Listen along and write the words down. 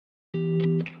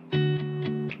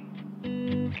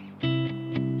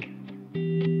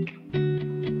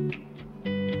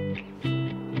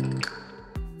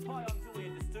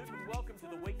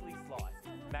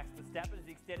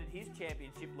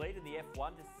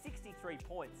63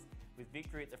 points with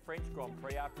victory at the French Grand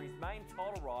Prix after his main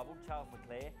title rival, Charles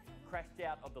Leclerc, crashed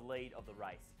out of the lead of the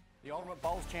race. The Ultimate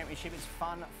Bowls Championship is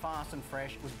fun, fast and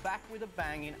fresh. It was back with a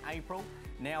bang in April.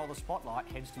 Now the spotlight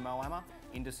heads to Moama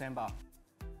in December.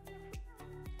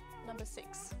 Number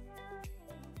 6.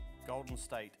 Golden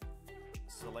State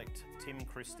select Tim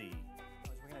Christie.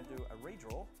 We're going to do a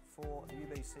redraw for the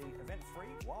UBC Event 3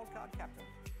 Wildcard Captain.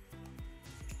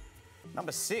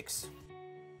 Number 6.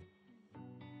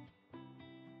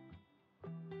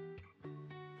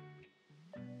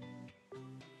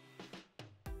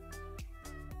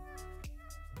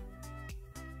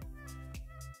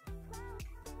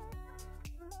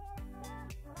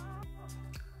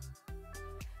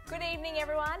 Good evening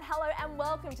everyone, hello and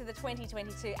welcome to the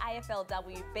 2022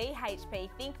 AFLW BHP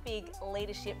Think Big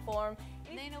Leadership Forum.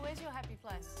 Nina, where's your happy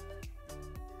place?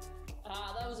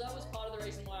 That was part of the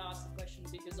reason why I asked the question,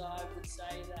 because I would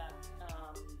say that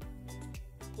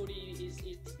footy is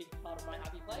a big part of my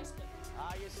happy place.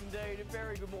 Yes indeed, a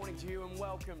very good morning to you and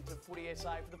welcome to Footy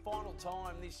SA for the final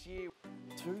time this year.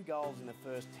 2 goals in the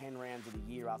first 10 rounds of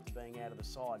the year after being out of the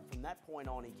side. From that point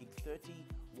on, he kicked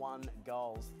 31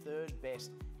 goals, 3rd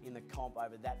best in the comp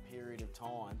over that period of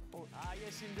time.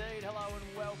 Yes indeed, hello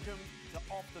and welcome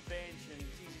to Off the Bench, and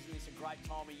geez, isn't this a great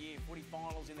time of year? Footy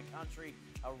finals in the country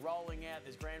are rolling out,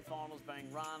 there's grand finals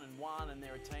being run and won, and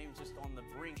there are teams just on the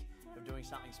brink of doing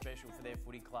something special for their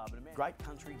footy club. And great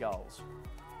country goals.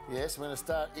 Yes, we're going to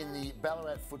start in the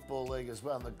Ballarat Football League as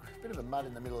well. A bit of a mud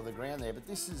in the middle of the ground there, but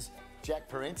this is Jack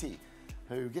Parenti,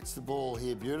 who gets the ball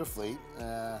here beautifully.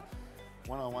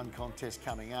 One-on-one contest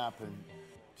coming up and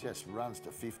just runs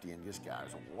to 50 and just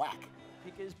goes whack.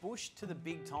 Pickers, Bush to the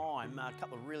big time. A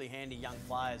couple of really handy young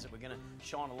players that we're going to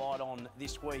shine a light on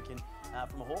this week. And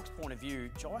from a Hawks point of view,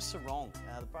 Jai Sarong,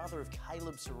 the brother of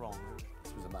Caleb Sarong.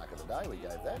 This was the mark of the day, we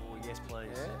gave that. Oh, yes, please.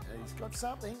 Yeah, he's got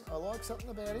something. I like something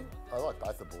about him. I like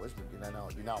both the boys, but you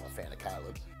know I'm a fan of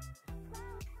Caleb.